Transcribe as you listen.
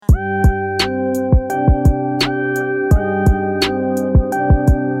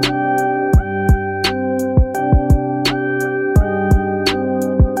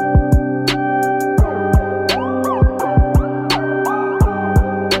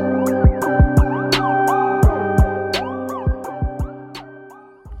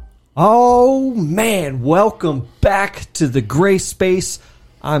man, welcome back to the Gray Space.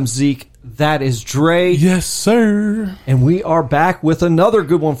 I'm Zeke. That is Dre. Yes, sir. And we are back with another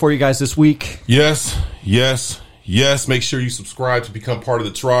good one for you guys this week. Yes. Make sure you subscribe to become part of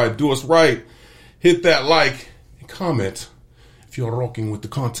the tribe. Do us right. Hit that like and comment if you're rocking with the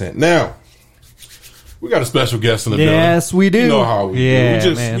content. Now, we got a special guest in the building. Yes, we do. You know how we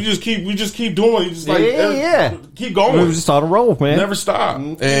do. Man. We just keep doing. You just keep going. We're just on a roll, man. Never stop.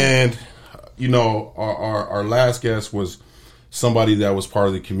 Mm-hmm. And you know, our last guest was somebody that was part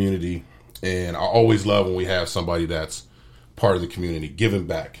of the community, and I always love when we have somebody that's part of the community giving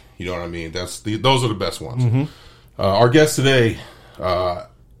back. You know what I mean? Those are the best ones. Mm-hmm. Our guest today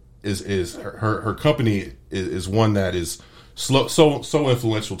is her company is one that is so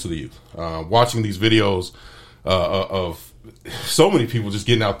influential to the youth. Watching these videos of so many people just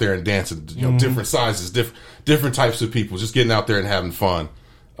getting out there and dancing, different sizes, different types of people just getting out there and having fun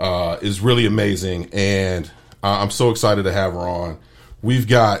is really amazing. And I'm so excited to have her on. We've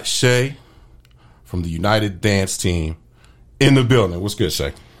got Shay from the United Dance Team in the building. What's good,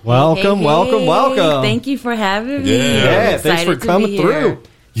 Shay? Welcome. Thank you for having me. Yeah, thanks for coming through.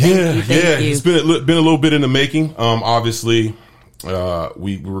 Thank you. It's been a little bit in the making. Obviously,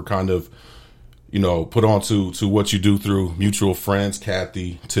 we were kind of, put on to what you do through mutual friends,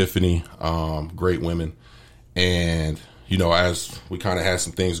 Kathy, Tiffany, great women. And, as we kind of had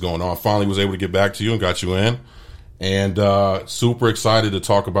some things going on, finally was able to get back to you and got you in. And super excited to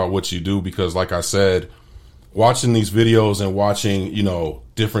talk about what you do because, like I said, watching these videos and watching,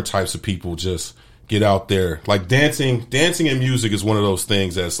 different types of people just get out there. Like dancing and music is one of those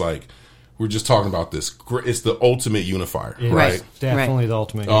things that's like, we're just talking about this. It's the ultimate unifier, right? Definitely the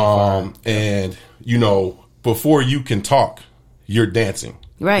ultimate unifier. And, before you can talk, you're dancing.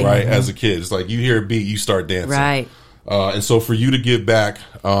 Right. Mm-hmm. As a kid. It's like you hear a beat, you start dancing. Right. And so for you to give back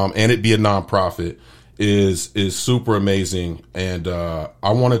and it be a nonprofit is super amazing. And I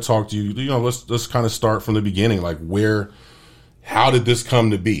want to talk to you, let's kind of start from the beginning. Like how did this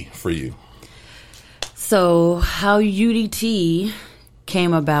come to be for you? So how UDT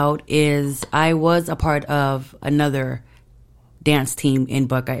came about is I was a part of another dance team in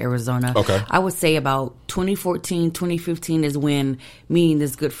Buckeye, Arizona. Okay. I would say about 2014, 2015 is when me and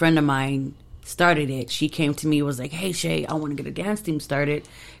this good friend of mine started it. She came to me, was like, hey, Shay, I want to get a dance team started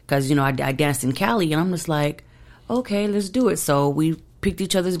because, I danced in Cali. And I'm just like, okay, let's do it. So we picked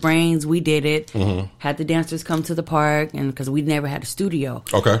each other's brains. We did it. Mm-hmm. Had the dancers come to the park, and because we never had a studio.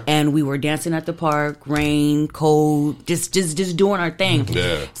 Okay. And we were dancing at the park, rain, cold, just doing our thing.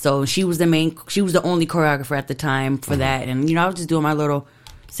 Yeah. So she was the only choreographer at the time for that. And, I was just doing my little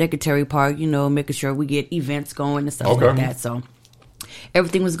secretary part, making sure we get events going and stuff like that. So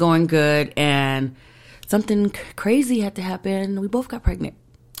everything was going good, and something crazy had to happen. We both got pregnant.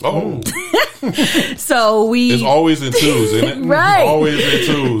 Oh. So it's always in twos, isn't it? Right. Always in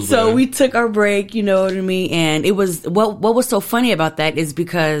twos. So man. we took our break, you know what I mean? And it was, what was so funny about that is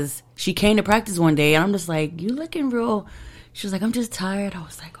because she came to practice one day, and I'm just like, you looking real. She was like, I'm just tired. I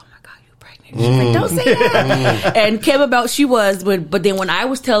was like, oh my God, you're pregnant. She's like, don't say that. And came about she was, but then when I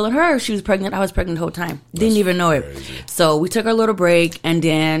was telling her she was pregnant, I was pregnant the whole time. Didn't even know it. Crazy. So we took our little break, and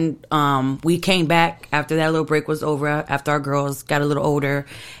then we came back after that little break was over, after our girls got a little older.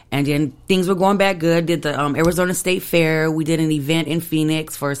 And then things were going back good. Did the Arizona State Fair. We did an event in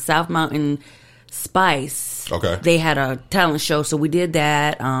Phoenix for South Mountain Spice. Okay. They had a talent show, so we did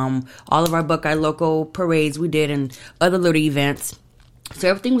that. All of our Buckeye local parades we did, and other little events. So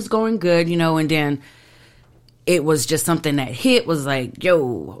everything was going good, and then it was just something that hit, was like,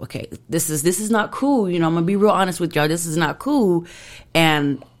 yo, okay, this is not cool. I'm going to be real honest with y'all. This is not cool.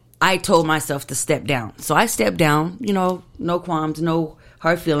 And I told myself to step down. So I stepped down, no qualms, no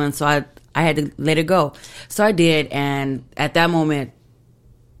hard feelings. So I had to let it go. So I did. And at that moment,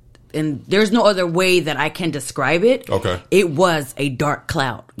 and there's no other way that I can describe it. Okay. It was a dark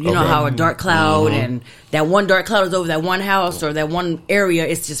cloud. You know how a dark cloud and that one dark cloud is over that one house or that one area.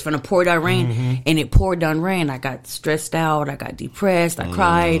 It's just going to pour down rain. And it poured down rain. I got stressed out. I got depressed. I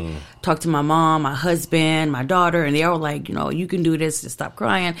cried. Talked to my mom, my husband, my daughter. And they were like, you can do this. Just stop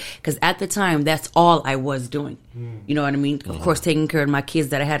crying. Because at the time, that's all I was doing. You know what I mean? Of course, taking care of my kids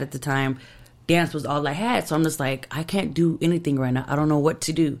that I had at the time. Dance was all I had. So I'm just like, I can't do anything right now. I don't know what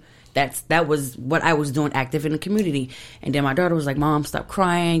to do. that was what I was doing active in the community. And then my daughter was like, Mom, stop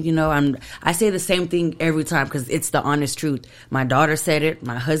crying. You know, I say the same thing every time because it's the honest truth. My daughter said it.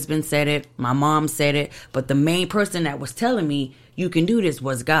 My husband said it. My mom said it. But the main person that was telling me you can do this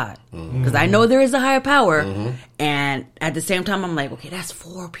was God. Because I know there is a higher power. And at the same time, I'm like, okay, that's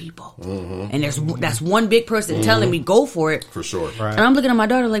 4 people. And that's one big person telling me go for it. For sure. Right. And I'm looking at my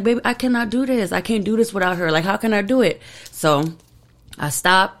daughter like, baby, I cannot do this. I can't do this without her. Like, how can I do it? So I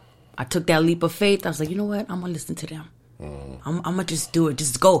stopped. I took that leap of faith. I was like, you know what? I'm going to listen to them. I'm going to just do it.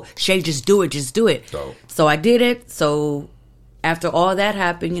 Just go. Shay, just do it. Just do it. Dope. So I did it. So after all that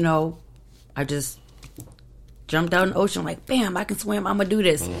happened, you know, I just jumped out in the ocean like, bam, I can swim. I'm going to do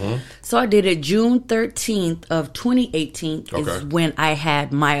this. So I did it. June 13th of 2018 is when I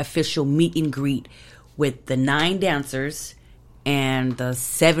had my official meet and greet with the 9 dancers and the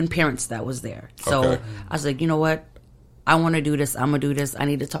 7 parents that was there. So I was like, you know what? I want to do this. I'm going to do this. I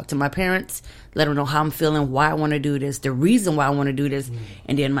need to talk to my parents, let them know how I'm feeling, why I want to do this, the reason why I want to do this.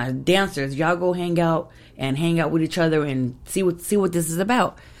 And then my dancers, y'all go hang out with each other and see what this is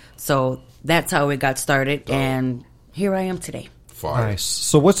about. So that's how it got started. And here I am today. Fire. Nice.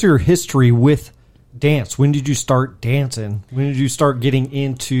 So what's your history with dance? When did you start dancing? When did you start getting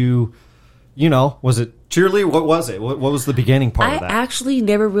into, you know, was it cheerleader? What was it? What was the beginning part of that? I actually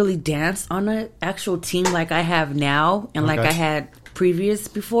never really danced on an actual team like I have now and like I had previous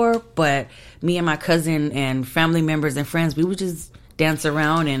before. But me and my cousin and family members and friends, we would just dance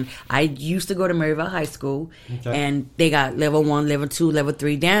around. And I used to go to Maryville High School and they got level 1, level 2, level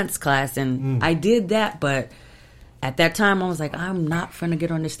 3 dance class. And I did that. But at that time, I was like, I'm not going to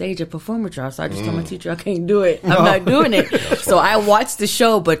get on the stage and perform with y'all. So I just told my teacher, I can't do it. I'm not doing it. So I watched the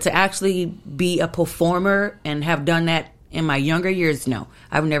show, but to actually be a performer and have done that in my younger years, no.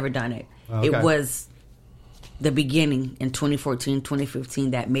 I've never done it. Okay. It was the beginning in 2014,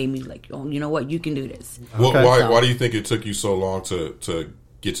 2015 that made me like, oh, you know what? You can do this. Why do you think it took you so long to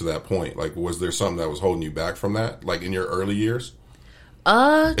get to that point? Like, was there something that was holding you back from that, like in your early years?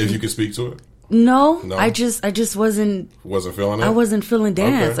 If you could speak to it. No, I just wasn't feeling it. I wasn't feeling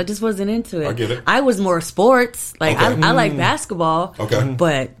dance. Okay. I just wasn't into it. I get it. I was more sports. Like Okay. I like basketball. Okay.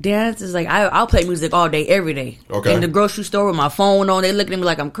 But dance is like I'll play music all day, every day. Okay. In the grocery store with my phone on, they looking at me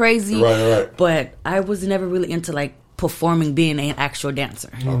like I'm crazy. Right. But I was never really into like performing, being an actual dancer.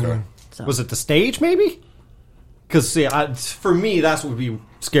 Okay. So. Was it the stage, maybe? Because, see, for me, that's what would be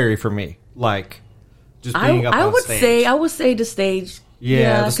scary for me. Like, just being up on stage. I would say the stage.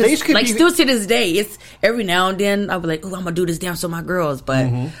 Yeah, the stage could like be... still to this day, it's every now and then I'll be like, oh, I'm gonna do this dance with my girls.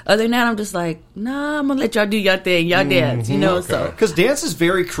 But other than that, I'm just like, nah, I'm gonna let y'all do your thing, y'all dance, you know. Okay. So Because dance is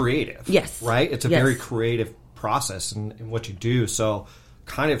very creative. Yes. Right? It's a very creative process in what you do. So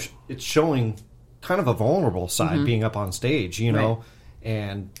kind of, it's showing kind of a vulnerable side being up on stage, you know.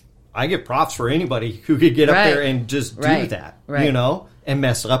 And I get props for anybody who could get up there and just do that, you know, and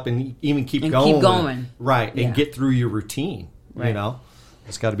mess up and even keep going. Keep going. And get through your routine, you know.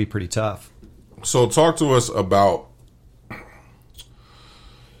 It's got to be pretty tough. So talk to us about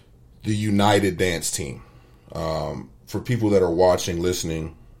the United Dance Team. For people that are watching,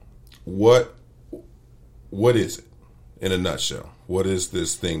 listening, what is it in a nutshell? What is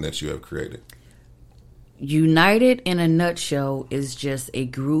this thing that you have created? United in a nutshell is just a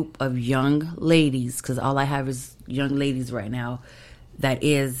group of young ladies, because all I have is young ladies right now, that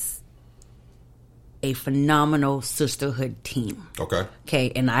is a phenomenal sisterhood team.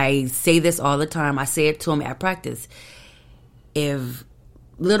 Okay, and I say this all the time. I say it to them at practice. If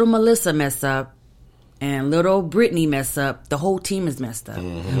little Melissa mess up and little Brittany mess up, the whole team is messed up.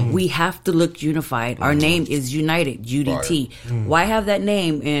 We have to look unified. Our name is United, UDT. Why have that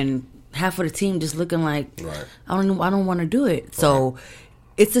name and half of the team just looking like, I don't want to do it. So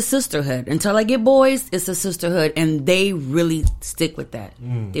it's a sisterhood. Until I get boys, it's a sisterhood, and they really stick with that.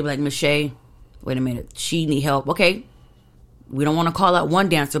 They be like, Miss Shay, wait a minute, she need help. Okay, we don't want to call out one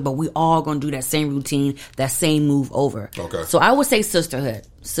dancer, but we all going to do that same routine, that same move over. Okay. So I would say sisterhood.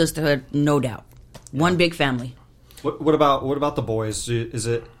 Sisterhood, no doubt. One big family. What about the boys? Is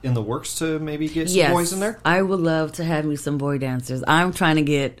it in the works to maybe get some boys in there? I would love to have me some boy dancers. I'm trying to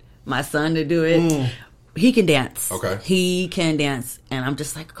get my son to do it. He can dance. Okay. He can dance. And I'm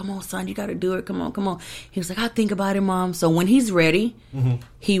just like, come on, son, you got to do it. Come on. He was like, I'll think about it, Mom. So when he's ready,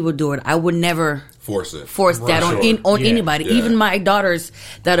 he will do it. I would never force that on anybody. Yeah. Even my daughters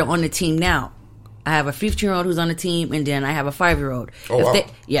that are on the team now. I have a 15-year-old who's on the team, and then I have a 5-year-old.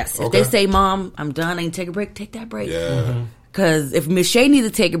 If they say, Mom, I'm done, I need to take a break, take that break. Yeah. Because if Miss Shay needs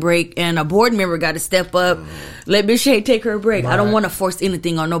to take a break and a board member got to step up, let Miss Shay take her break. Right. I don't want to force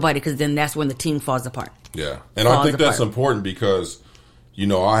anything on nobody, because then that's when the team falls apart. Yeah. And I think that's important, because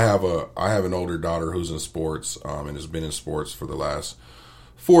I have an older daughter who's in sports, and has been in sports for the last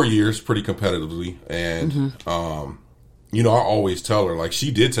 4 years, pretty competitively. And, I always tell her, like,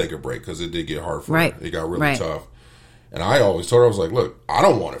 she did take a break because it did get hard for her. It got really tough. And I always told her, I was like, look, I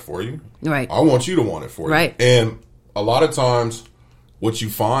don't want it for you. Right. I want you to want it for you. And a lot of times what you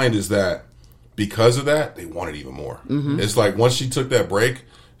find is that because of that, they want it even more. It's like once she took that break,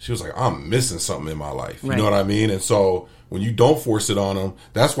 she was like, I'm missing something in my life. You know what I mean? And so when you don't force it on them,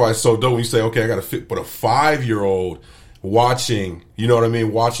 that's why it's so dope when you say, okay, I got to fit. But a 5-year-old watching, you know what I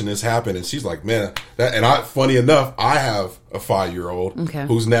mean, watching this happen. And she's like, man, funny enough, I have a 5-year-old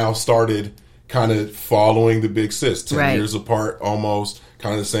who's now started kind of following the big sis, 10 years apart almost,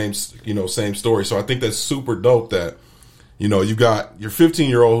 kind of the same story. So I think that's super dope that, you got your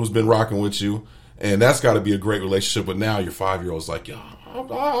 15-year-old who's been rocking with you, and that's got to be a great relationship. But now your 5-year-old's like, yo, I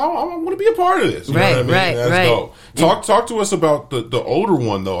want to be a part of this. You know what I mean? That's dope. Talk to us about the older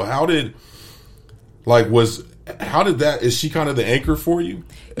one though. How did that? Is she kind of the anchor for you?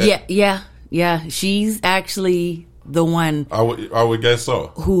 Yeah. She's actually the one. I would guess so.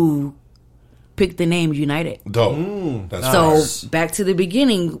 Who picked the name United. Dope. That's so nice. Back to the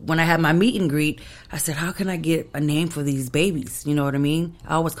beginning, when I had my meet and greet, I said, how can I get a name for these babies? You know what I mean?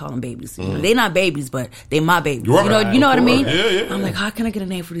 I always call them babies. They're not babies, but they're my babies. Right. You know what I mean? Yeah. I'm like, how can I get a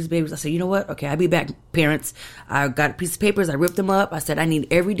name for these babies? I said, you know what? Okay, I'll be back, parents. I got a piece of papers. I ripped them up. I said, I need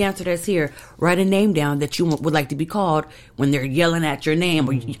every dancer that's here, write a name down that you would like to be called when they're yelling at your name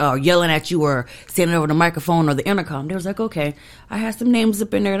or yelling at you or standing over the microphone or the intercom. They was like, okay. I had some names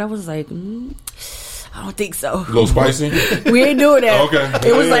up in there, and I was like, I don't think so. A little spicy? We ain't doing that. Okay.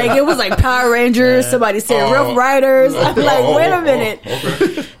 It was like Power Rangers. Somebody said Rough Riders. I'm like, wait a minute.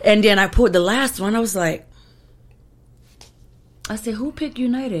 Okay. And then I pulled the last one. I was like, I said, who picked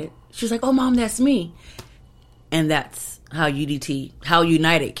United? She was like, oh, Mom, that's me. And that's how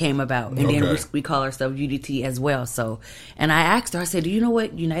United came about. And then we call ourselves UDT as well. So, and I asked her, I said, do you know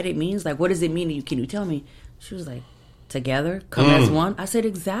what United means? Like, what does it mean to you? Can you tell me? She was like, together, come as one. I said,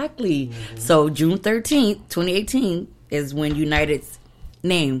 exactly. So June 13th, 2018 is when United's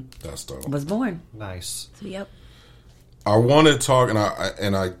name was born. Nice. So, yep. I want to talk, and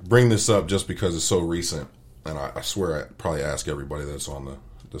I bring this up just because it's so recent, and I swear I probably ask everybody that's on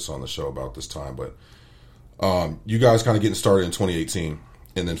the show about this time, but you guys kind of getting started in 2018,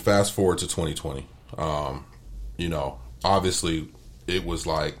 and then fast forward to 2020. Obviously it was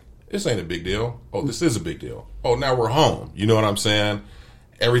like, this ain't a big deal. Oh, this is a big deal. Oh, now we're home. You know what I'm saying?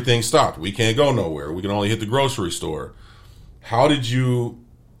 Everything stopped. We can't go nowhere. We can only hit the grocery store. How did you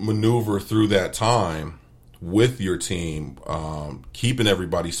maneuver through that time with your team, keeping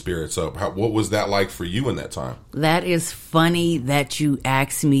everybody's spirits up? What was that like for you in that time? That is funny that you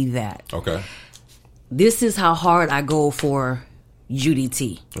asked me that. Okay. This is how hard I go for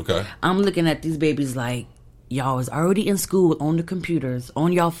UDT. Okay. I'm looking at these babies like, y'all is already in school on the computers,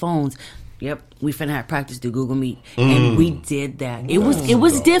 on y'all phones. Yep, we finna have practice through Google Meet, and we did that. It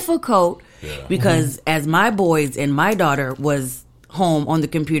was difficult because as my boys and my daughter was home on the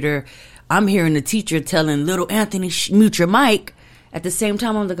computer, I'm hearing the teacher telling little Anthony, mute your mic. At the same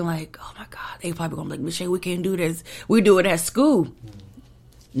time, I'm looking like, oh my God, they probably gonna be like, Miss Shay, we can't do this. We do it at school.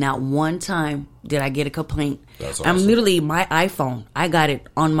 Not one time did I get a complaint. That's awesome. I'm literally, my iPhone, I got it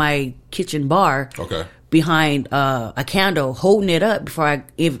on my kitchen bar. Okay. Behind a candle, holding it up before I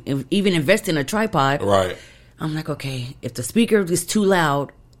even invest in a tripod. Right. I'm like, okay, if the speaker is too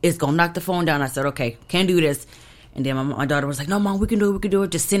loud, it's going to knock the phone down. I said, okay, can't do this. And then my daughter was like, no, Mom, we can do it.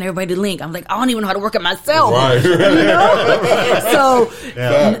 Just send everybody the link. I'm like, I don't even know how to work it myself. Right. You know? So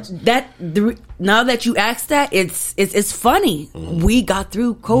now that you asked that, it's funny. We got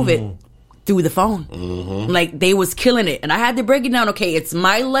through COVID. Through the phone. Like, they was killing it. And I had to break it down. Okay, it's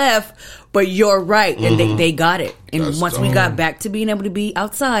my left, but you're right. And they got it. And once we got back to being able to be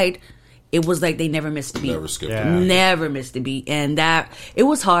outside, it was like they never missed a beat. Never skipped a beat. Never missed a beat. And it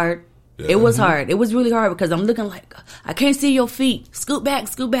was hard. Yeah. It was hard. It was really hard because I'm looking like, I can't see your feet. Scoot back.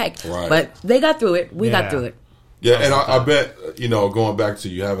 Right. But they got through it. We got through it. Yeah, and I bet, going back to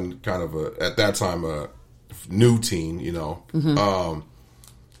you having kind of at that time, a new teen,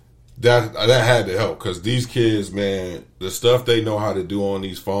 that had to help because these kids, man, the stuff they know how to do on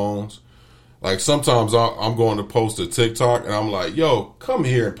these phones. Like, sometimes I'm going to post a TikTok and I'm like, yo, come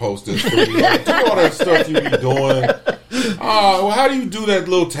here and post this for me. Like, do all that stuff you be doing. Well, how do you do that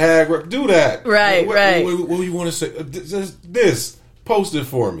little tag? Do that. Right. What do you want to say? This. Post it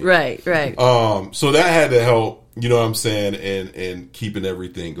for me. Right. So that had to help, you know what I'm saying, and keeping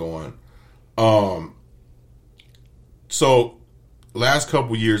everything going. So last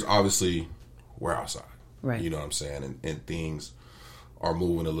couple years, obviously, we're outside. Right. You know what I'm saying? And things are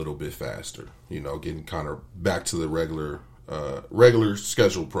moving a little bit faster. Getting kind of back to the regular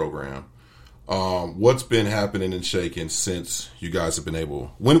scheduled program. What's been happening and shaking since you guys have been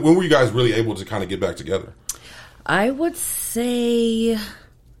able? When were you guys really able to kind of get back together? I would say,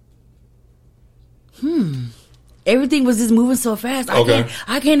 everything was just moving so fast. Okay.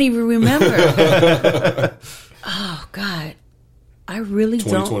 I can't even remember. Oh God, I really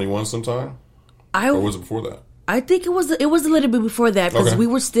 2021 sometime, or was it before that? I think it was a little bit before that because we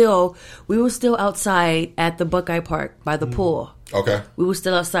were still outside at the Buckeye Park by the pool. Okay, we were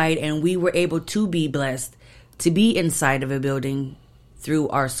still outside, and we were able to be blessed to be inside of a building through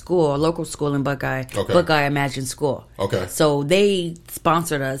our school, local school in Buckeye, Buckeye Imagine School. Okay, so they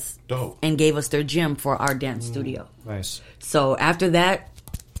sponsored us Dope. And gave us their gym for our dance studio. Nice. So after that,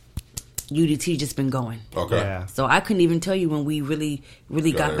 UDT just been going. Okay. Yeah. So I couldn't even tell you when we really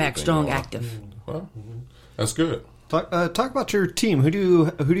got back strong, active. Well, that's good. Talk about your team. Who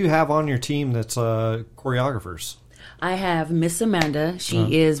do you have on your team that's choreographers? I have Miss Amanda.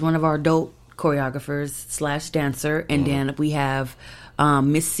 She is one of our adult choreographers / dancer, and then we have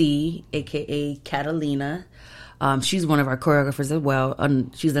Miss C, aka Catalina. She's one of our choreographers as well.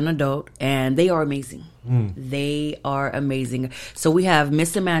 She's an adult, and they are amazing. They are amazing. So we have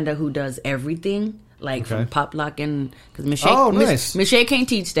Miss Amanda, who does everything, like from pop locking. Because Miss Shay, Miss Shay can't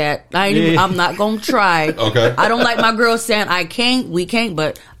teach that. I'm not gonna try. Okay. I don't like my girls saying I can't. We can't,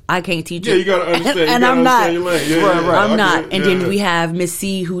 but I can't teach it. Yeah, you gotta understand. And I'm not. Your lane. Yeah, I'm not. And then we have Miss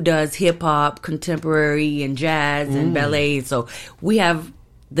C, who does hip hop, contemporary, and jazz and ballet. So we have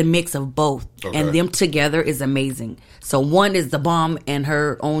the mix of both, and them together is amazing. So one is the bomb in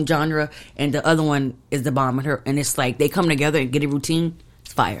her own genre, and the other one is the bomb in her, and it's like they come together and get a routine.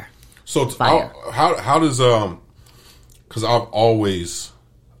 It's fire. So fire. How does because I've always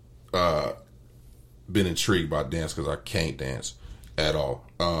been intrigued by dance because I can't dance at all.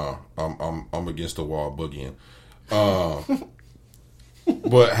 I'm against the wall boogieing.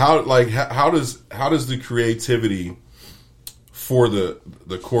 But how does the creativity for the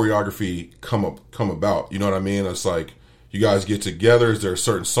choreography come about? You know what I mean? It's like you guys get together. Is there a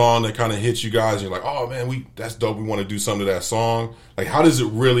certain song that kind of hits you guys? And you're like, oh man, that's dope. We want to do something to that song. Like, how does it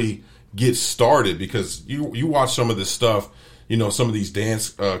really get started? Because you watch some of this stuff, some of these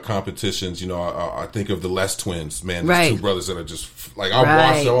dance competitions. I think of the Les Twins. Man, these two brothers that are just like, I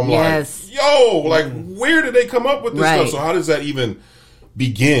watch them. I'm like, yo, like where did they come up with this stuff? So how does that even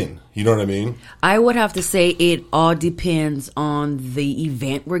begin? You know what I mean? I would have to say it all depends on the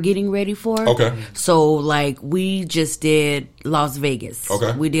event we're getting ready for. Okay. So, like, we just did Las Vegas.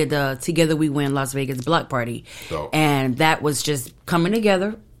 Okay. We did the Together We Win Las Vegas block party. Dope. And that was just coming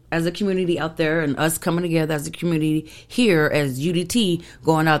together as a community out there, and us coming together as a community here as UDT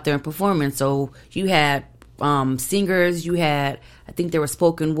going out there and performing. So you had singers, you had, I think there was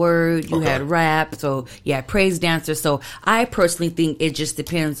spoken word, you had rap, so you had praise dancers. So I personally think it just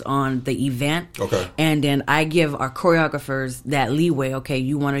depends on the event. Okay. And then I give our choreographers that leeway. Okay,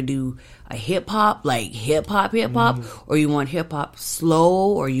 you want to do a hip hop, like hip hop, or you want hip hop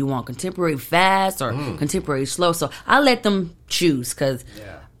slow, or you want contemporary fast, or contemporary slow. So I let them choose because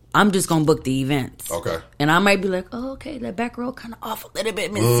I'm just going to book the events. Okay. And I might be like, oh, okay, that back row kind of off a little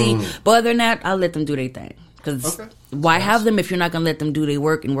bit, Miss C. But other than that, I'll let them do their thing. Because why have them if you're not going to let them do their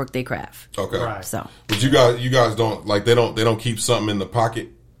work and work their craft? Okay. Right. So, but you guys don't, like, they don't keep something in the pocket?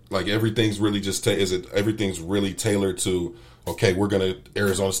 Like, everything's really just, everything's really tailored to, okay, we're going to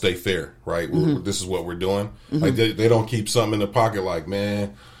Arizona State Fair, right? This is what we're doing. Like, they don't keep something in the pocket like,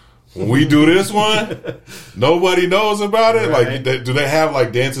 man, when we do this one, nobody knows about it. Right. Like, do they have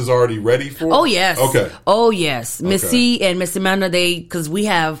like dances already ready for it? Oh yes. Okay. Oh yes. Miss C and Miss Amanda, because we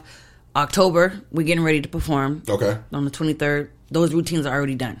have October, we're getting ready to perform. Okay. On the 23rd, those routines are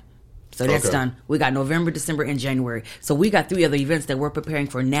already done. So that's done. We got November, December, and January. So we got 3 other events that we're preparing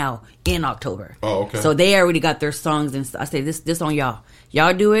for now in October. Oh, okay. So they already got their songs, and I say this on y'all.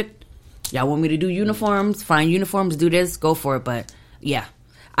 Y'all do it. Y'all want me to do uniforms? Find uniforms. Do this. Go for it. But yeah.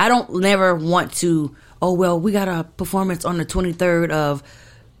 I don't never want to, oh, well, we got a performance on the 23rd of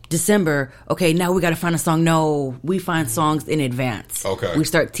December. Okay, now we got to find a song. No, we find songs in advance. Okay. We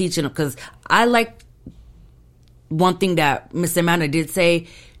start teaching them because I like one thing that Miss Amanda did say.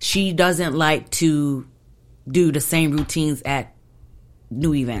 She doesn't like to do the same routines at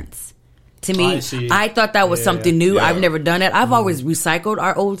new events. To me, I thought that was something new. I've never done it. I've always recycled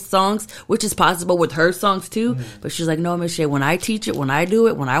our old songs, which is possible with her songs too. But she's like, no, Miss Shay, when I teach it, when I do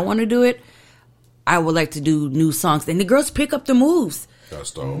it, when I want to do it, I would like to do new songs. And the girls pick up the moves.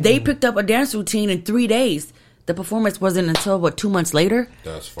 That's dope. They picked up a dance routine in 3 days. The performance wasn't until, 2 months later?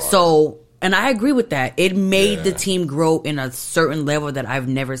 That's fine. So and I agree with that. It made the team grow in a certain level that I've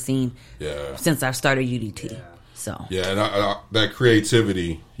never seen since I've started UDT. So and that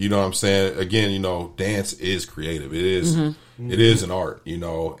creativity, you know what I'm saying? Again, you know, dance is creative. It is it is an art, you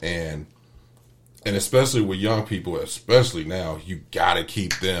know, and especially with young people, especially now, you got to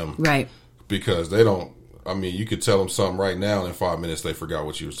keep them right, because they don't. I mean, you could tell them something right now, and in 5 minutes they forgot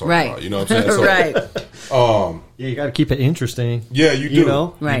what you was talking about. You know what I'm saying? So, right. Yeah, you got to keep it interesting. Yeah, you do. You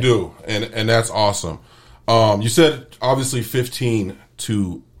know? Right. You do, and that's awesome. You said obviously 15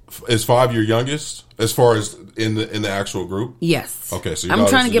 to is 5 your youngest as far as in the actual group? Yes. Okay, so your I'm trying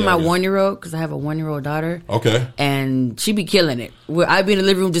to daughter's get the my youngest. 1-year-old because I have a 1-year-old daughter. Okay. And she be killing it. I'd be in the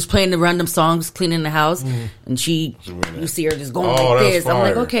living room just playing the random songs, cleaning the house, and you see her just going like that's this. I'm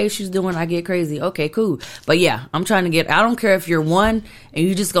like, fire. okay, she's doing. I get crazy. Okay, cool. But yeah, I'm trying to get. I don't care if you're 1 and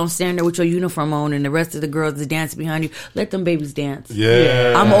you just gonna stand there with your uniform on, and the rest of the girls is dancing behind you. Let them babies dance.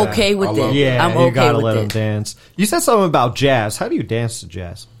 Yeah. I'm okay with it. Yeah, I'm you okay gotta with let it. them dance. You said something about jazz. How do you dance to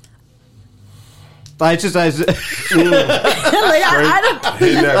jazz? I Hitting I'm thinking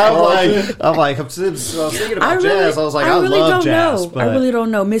about jazz. I was like, I really love don't jazz. know. But I really don't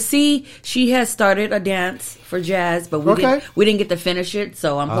know. Miss C, she has started a dance for jazz, but we didn't get to finish it.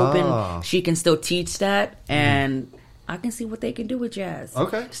 So I'm hoping she can still teach that, and I can see what they can do with jazz.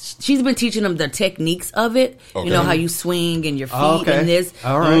 Okay. She's been teaching them the techniques of it. Okay. You know how you swing and your feet and this.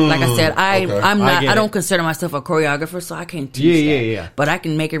 All right. Like I said, I'm not. I don't it. consider myself a choreographer, so I can't teach that. Yeah. But I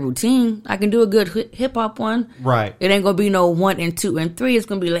can make a routine. I can do a good hip hop one. Right. It ain't gonna be no 1 and 2 and 3. It's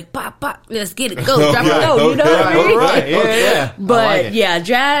gonna be like pop, pop. Let's get it, go, drop it, go. You know what I mean? Right. Yeah. But I like it. yeah,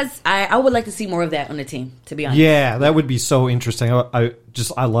 jazz. I would like to see more of that on the team. To be honest. Yeah, that would be so interesting. I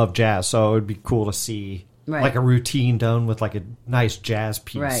love jazz, so it would be cool to see like a routine done with like a nice jazz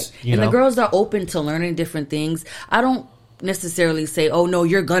piece. Right. You And know? the girls are open to learning different things. I don't necessarily say, "Oh no,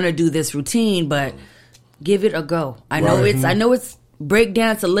 you're gonna do this routine," but give it a go. I know it's break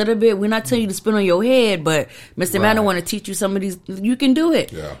dance a little bit. We're not telling you to spin on your head, but Mr. Mann want to teach you some of these. You can do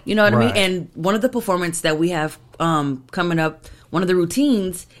it. Yeah. You know what I mean? Right. And one of the performance that we have coming up, one of the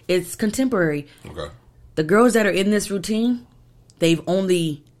routines is contemporary. Okay. The girls that are in this routine, they've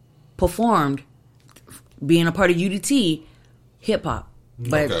only performed being a part of UDT hip hop.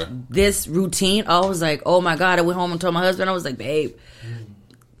 But this routine, I was like, oh my God. I went home and told my husband, I was like, babe,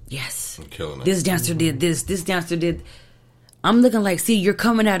 yes. I'm killing it. This dancer did this dancer did. I'm looking like, see, you're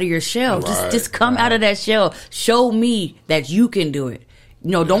coming out of your shell. Just come out of that shell. Show me that you can do it. You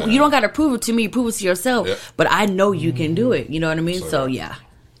know, you don't gotta prove it to me, prove it to yourself. Yeah. But I know you can do it. You know what I mean? So yeah.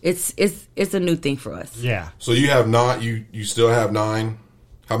 It's a new thing for us. Yeah. So you have not you still have 9.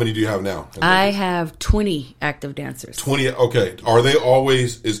 How many do you have now? I have 20 active dancers. 20. Okay. Are they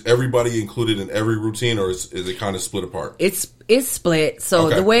always? Is everybody included in every routine, or is it kind of split apart? It's split. So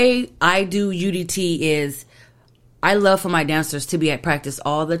the way I do UDT is, I love for my dancers to be at practice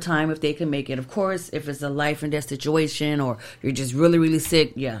all the time if they can make it. Of course, if it's a life and death situation or you're just really, really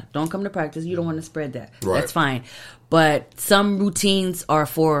sick, don't come to practice. You don't want to spread that. Right. That's fine. But some routines are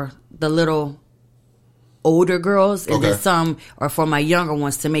for the little older girls, and then some are for my younger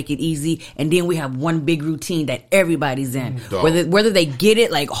ones to make it easy. And then we have one big routine that everybody's in. Whether they get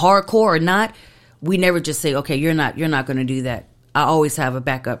it like hardcore or not, we never just say, okay, you're not going to do that. I always have a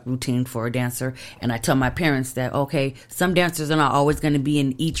backup routine for a dancer, and I tell my parents that, okay, some dancers are not always going to be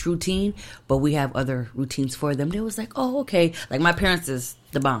in each routine, but we have other routines for them. They was like, oh, okay. Like my parents is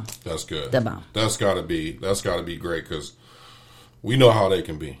the bomb. That's good. The bomb. That's gotta be great because we know how they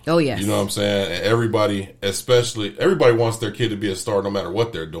can be. Oh yes. You know what I'm saying? And everybody wants their kid to be a star no matter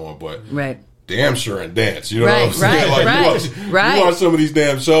what they're doing, but damn sure in dance. You know what I'm saying? You watch some of these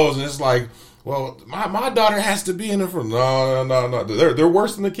damn shows, and it's like, well, my daughter has to be in it for no. They're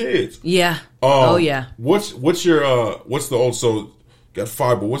worse than the kids. Yeah. What's the old? So got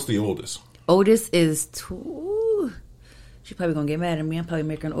 5, but what's the oldest? Oldest is 2. She's probably gonna get mad at me. I'm probably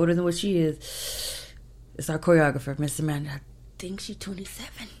making her older than what she is. It's our choreographer, Miss Amanda. I think she's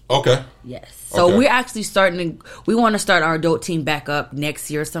 27. Okay. Yes. So we're actually we want to start our adult team back up next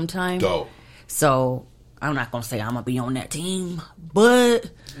year sometime. Dope. So I'm not going to say I'm going to be on that team, but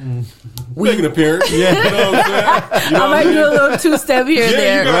make an appearance. Yeah. You know what I'm saying? I might do a little 2-step here and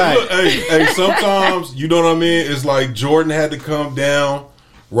there. Look, hey, sometimes, you know what I mean? It's like Jordan had to come down,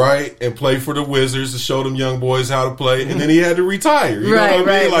 right, and play for the Wizards to show them young boys how to play, and then he had to retire. You know what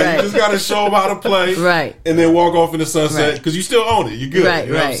I mean? Like, you just got to show them how to play, and then walk off in the sunset, because you still own it. You're good.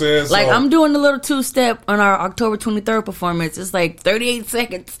 You know what I'm saying? Like, I'm doing a little 2-step on our October 23rd performance. It's like 38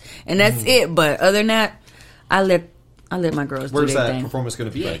 seconds, and that's it. But other than that, I let my girls do their thing. Where's that performance going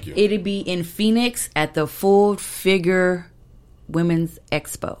to be? Thank you. It'll be in Phoenix at the Full Figure Women's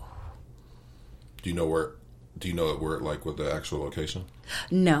Expo. Do you know where? Do you know where, like, with the actual location?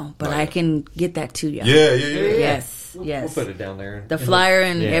 No, but I can get that to you. Yeah. Yes. We'll put it down there. The flyer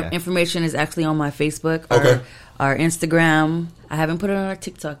and information is actually on my Facebook, our Instagram. I haven't put it on our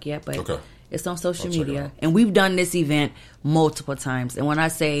TikTok yet, but it's on social media. And we've done this event multiple times. And when I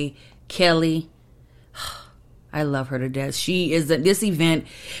say Kelly, I love her to death. She is this event.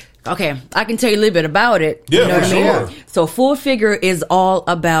 Okay, I can tell you a little bit about it. Yeah, you know for sure. I mean? So Full Figure is all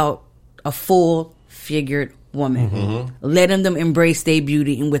about a full-figured woman, letting them embrace their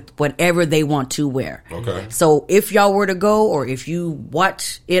beauty and with whatever they want to wear. Okay. So if y'all were to go, or if you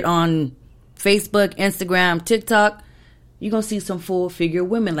watch it on Facebook, Instagram, TikTok, you're gonna see some full figure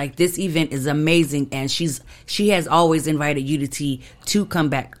women. Like, this event is amazing, and she has always invited UDT to come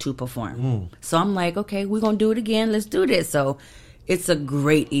back to perform. So I'm like, okay, we're gonna do it again. Let's do this. So it's a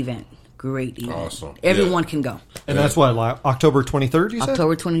great event. Great event. Awesome. Everyone can go. And that's what, like October 23rd, you said?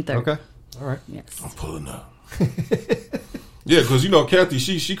 October 23rd. Okay. All right. Yes. I'm pulling up. Yeah, because, you know, Kathy,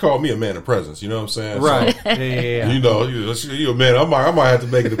 she called me a man of presence. You know what I'm saying? Right. So, Yeah. you know, you a man. I might have to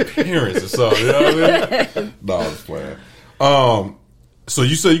make an appearance or something. You know what I mean? No, I was playing. So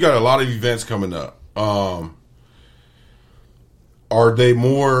you said you got a lot of events coming up. Are they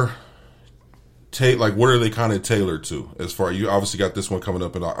more what are they kind of tailored to? As far, you obviously got this one coming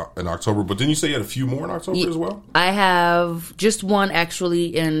up in October, but didn't you say you had a few more in October as well? I have just one actually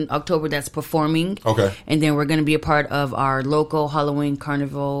in October that's performing. Okay. And then we're going to be a part of our local Halloween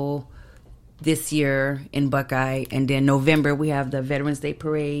carnival this year in Buckeye. And then November we have the Veterans Day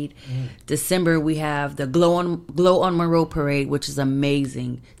Parade. December we have the Glow on Monroe Parade, which is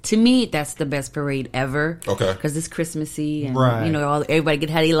amazing. To me, that's the best parade ever. Okay. Because it's Christmassy and Right. everybody get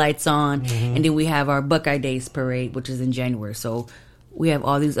had their lights on. And then we have our Buckeye Days Parade, which is in January. So we have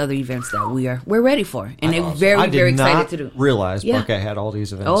all these other events that we're ready for, and they're very very excited to do. Realize Buckeye had all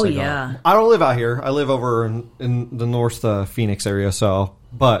these events. Oh, going yeah. on. I don't live out here. I live over in the North Phoenix area. So,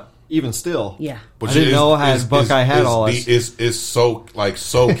 but even still, Yeah. But I didn't know Buckeye had all this. It's so like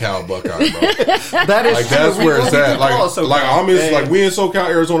SoCal Buckeye, bro. That is Like, that's true. where it's at. Like I'm in, Yeah. like, we in SoCal,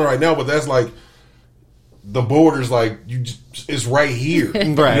 Arizona right now, but that's like the border's like it's right here. Right.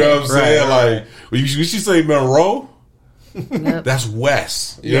 You know what I'm saying? Right. Like, you should say Monroe. Yep. That's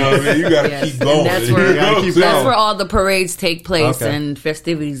west. You know what I mean? You got to Yes. keep going. And that's You where, know what I'm keep saying? that's where all the parades take place Okay. and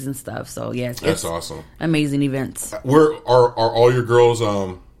festivities and stuff. So yes, That's it's awesome. amazing events. Where are all your girls?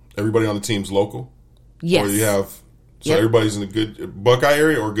 Everybody on the team's local. Yes, Or you have Yep. everybody's in the good Buckeye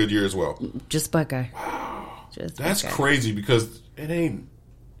area or Goodyear as well. just Buckeye. Just That's Buckeye. crazy because it ain't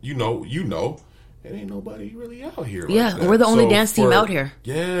it ain't nobody really out here. Like Yeah, that. we're the only So dance team out here.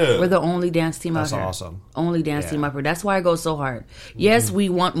 Yeah, We're the only dance team That's out here. awesome. Only dance team out here. That's why I go so hard. Yes, we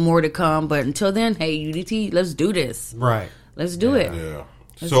want more to come, but until then, hey, UDT, let's do this. Right. Let's do it. Yeah.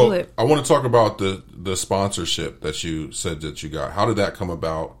 Let's So do it. I want to talk about the sponsorship that you said that you got. How did that come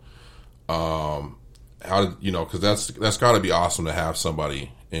about? How did because that's got to be awesome to have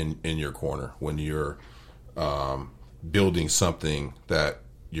somebody in your corner when you're building something that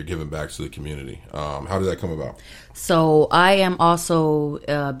you're giving back to the community. How did that come about? So I am also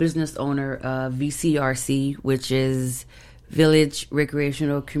a business owner of VCRC, which is Village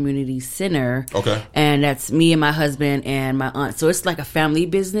Recreational Community Center. Okay. And that's me and my husband and my aunt. So it's like a family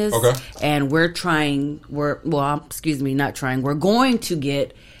business. Okay. And we're going to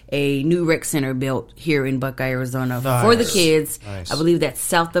get a new rec center built here in Buckeye, Arizona for the kids. Nice. I believe that's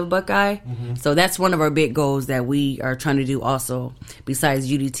south of Buckeye. So that's one of our big goals that we are trying to do also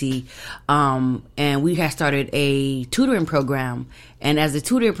besides UDT. And we have started a tutoring program. And as the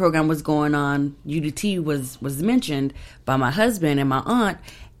tutoring program was going on, UDT was mentioned by my husband and my aunt.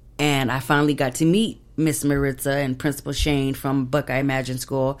 And I finally got to meet Miss Maritza and Principal Shane from Buckeye Imagine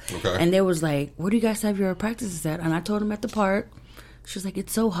School. Okay. And they was like, where do you guys have your practices at? And I told them at the park. She was like,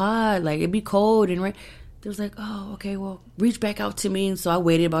 it's so hot, like it'd be cold and rain. They was like, oh, okay, well, reach back out to me. And so I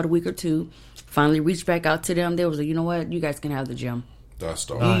waited about a week or two. Finally reached back out to them. They was like, you know what? You guys can have the gym. That's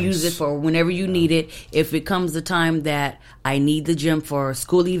dope. You use it for whenever you need it. If it comes the time that I need the gym for a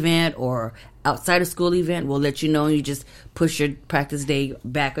school event or outside of school event, we'll let you know. You just push your practice day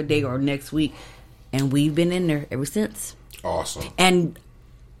back a day or next week. And we've been in there ever since. Awesome. And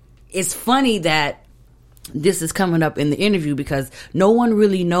it's funny that this is coming up in the interview because no one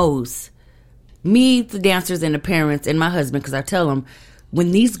really knows. Me, the dancers, and the parents, and my husband, because I tell them,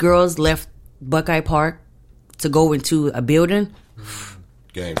 when these girls left Buckeye Park to go into a building,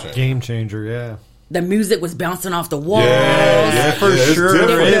 Game changer. Game changer. Yeah. the music was bouncing off the walls. For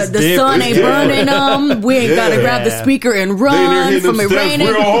sure. The sun ain't burning them. We ain't gotta grab the speaker and run from it raining.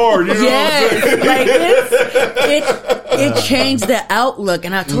 Real hard, you know it changed the outlook.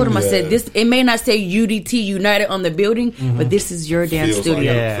 And I told him, I said, this. It may not say UDT United on the building, but this is your dance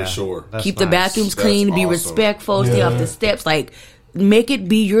studio. Like for sure. Keep the bathrooms clean. Be respectful. Stay off the steps. Like, make it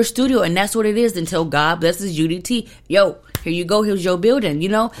be your studio, and that's what it is. Until God blesses UDT. Yo, here you go. Here's your building. You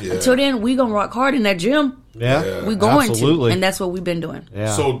know. Until then, we gonna rock hard in that gym. We going to, and that's what we've been doing.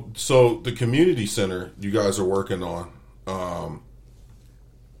 So the community center you guys are working on.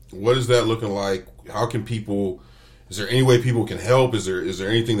 What is that looking like? How can people? Is there any way people can help? Is there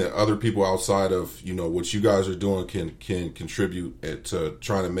anything that other people outside of what you guys are doing can contribute to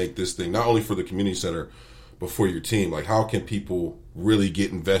trying to make this thing not only for the community center but for your team? Like, how can people really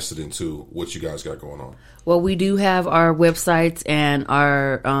get invested into what you guys got going on? Well, we do have our websites and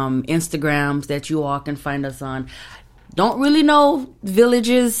our Instagrams that you all can find us on. Don't really know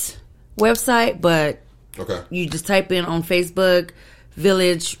Village's website, but you just type in on Facebook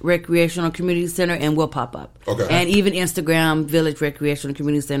Village Recreational Community Center and we'll pop up. And even Instagram, Village Recreational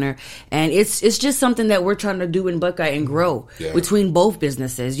Community Center. And it's just something that we're trying to do in Buckeye and grow between both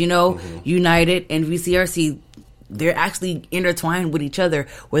businesses. United and VCRC, they're actually intertwined with each other,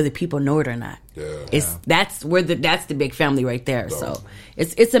 whether people know it or not. That's the big family right there. So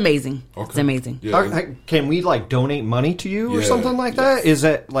it's amazing. It's amazing. Can we donate money to you or something like that? Is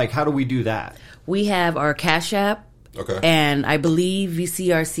that how do we do that? We have our Cash App. And I believe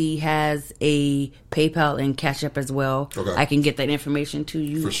VCRC has a PayPal and Cash App as well. I can get that information to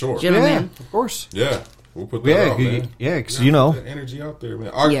you, for sure, gentlemen. Yeah, of course. Yeah, we'll put that out, man. Yeah, because that energy out there,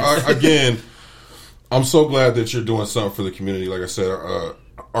 man. Again, I'm so glad that you're doing something for the community. Like I said,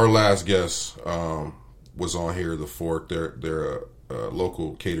 our last guest was on here, The Fork. They're a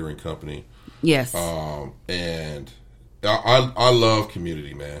local catering company. Yes. And I love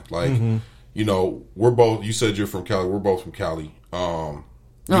community, man. We're both. You said you're from Cali. We're both from Cali. I'm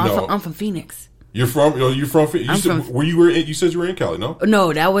from Phoenix. You're from. You're from. You said you were in Cali. No.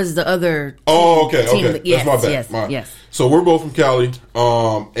 No, that was the other. Oh, okay. Team. Okay. Yes, that's my bad. Yes. So we're both from Cali.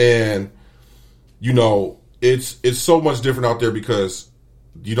 And it's so much different out there because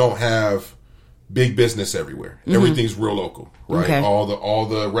you don't have big business everywhere. Everything's real local, right? All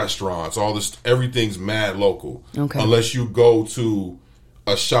the restaurants, everything's mad local. Unless you go to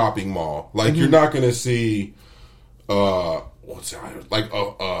a shopping mall, you're not going to see what's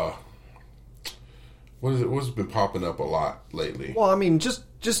been popping up a lot lately. Well, I mean, just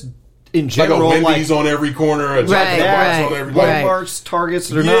in general, like a Wendy's on every corner, a Jack in the Box on every Walmart's, Targets.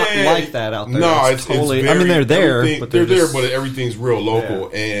 They're not like that out there. No, it's totally. They're there, but they're there, but everything's real local.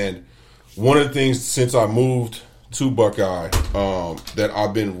 And one of the things since I moved to Buckeye that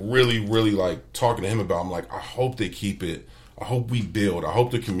I've been really, really talking to him about, I'm like, I hope they keep it. I hope we build. I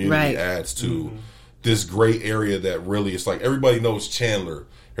hope the community adds to this great area that really, it's like everybody knows Chandler,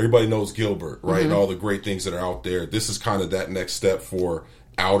 everybody knows Gilbert, right, and all the great things that are out there. This is kind of that next step for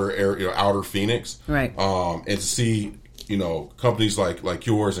outer area, outer Phoenix, right? And to see companies like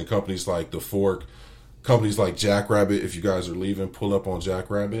yours and companies like The Fork, companies like Jackrabbit. If you guys are leaving, pull up on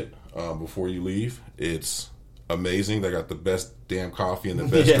Jackrabbit before you leave. It's amazing. They got the best damn coffee and the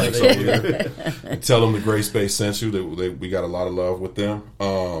best drinks over there. And tell them the Gray Space sent you. We got a lot of love with them.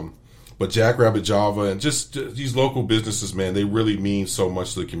 But Jackrabbit Java and just these local businesses, man, they really mean so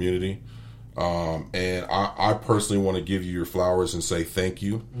much to the community. And I personally want to give you your flowers and say thank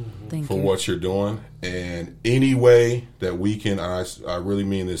you for what you're doing. And any way that we can, I really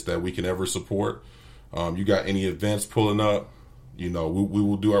mean this, that we can ever support. You got any events pulling up? We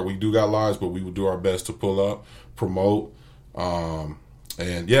will do we do got lives, but we will do our best to pull up, promote. And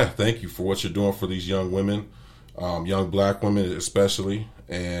thank you for what you're doing for these young women, young black women especially,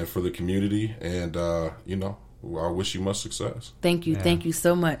 and for the community. And, I wish you much success. Thank you. Yeah. Thank you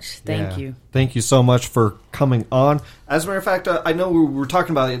so much. Thank you. Thank you so much for coming on. As a matter of fact, I know we were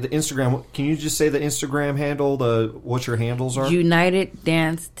talking about the Instagram. Can you just say the Instagram handle, what your handles are? United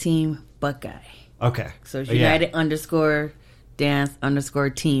Dance Team Buckeye. Okay. So it's United _dance_team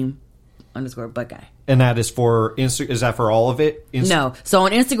 _Buckeye. And that is for is that for all of it? No. So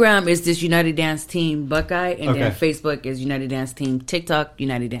on Instagram is this United Dance Team Buckeye, and then Facebook is United Dance Team, TikTok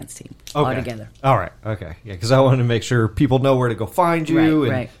United Dance Team, all together. All right. Okay. Yeah, because I wanted to make sure people know where to go find you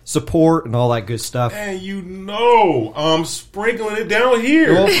and support and all that good stuff. And I'm sprinkling it down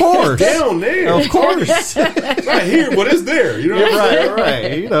here. Well, of course. Down there. Of course. It's not here, but it's there. You know what I'm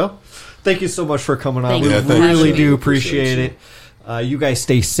saying? Right. Thank you so much for coming on. We really do appreciate it. You guys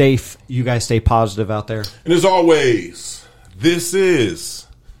stay safe. You guys stay positive out there. And as always, this is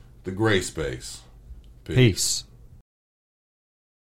the Gray Space. Peace.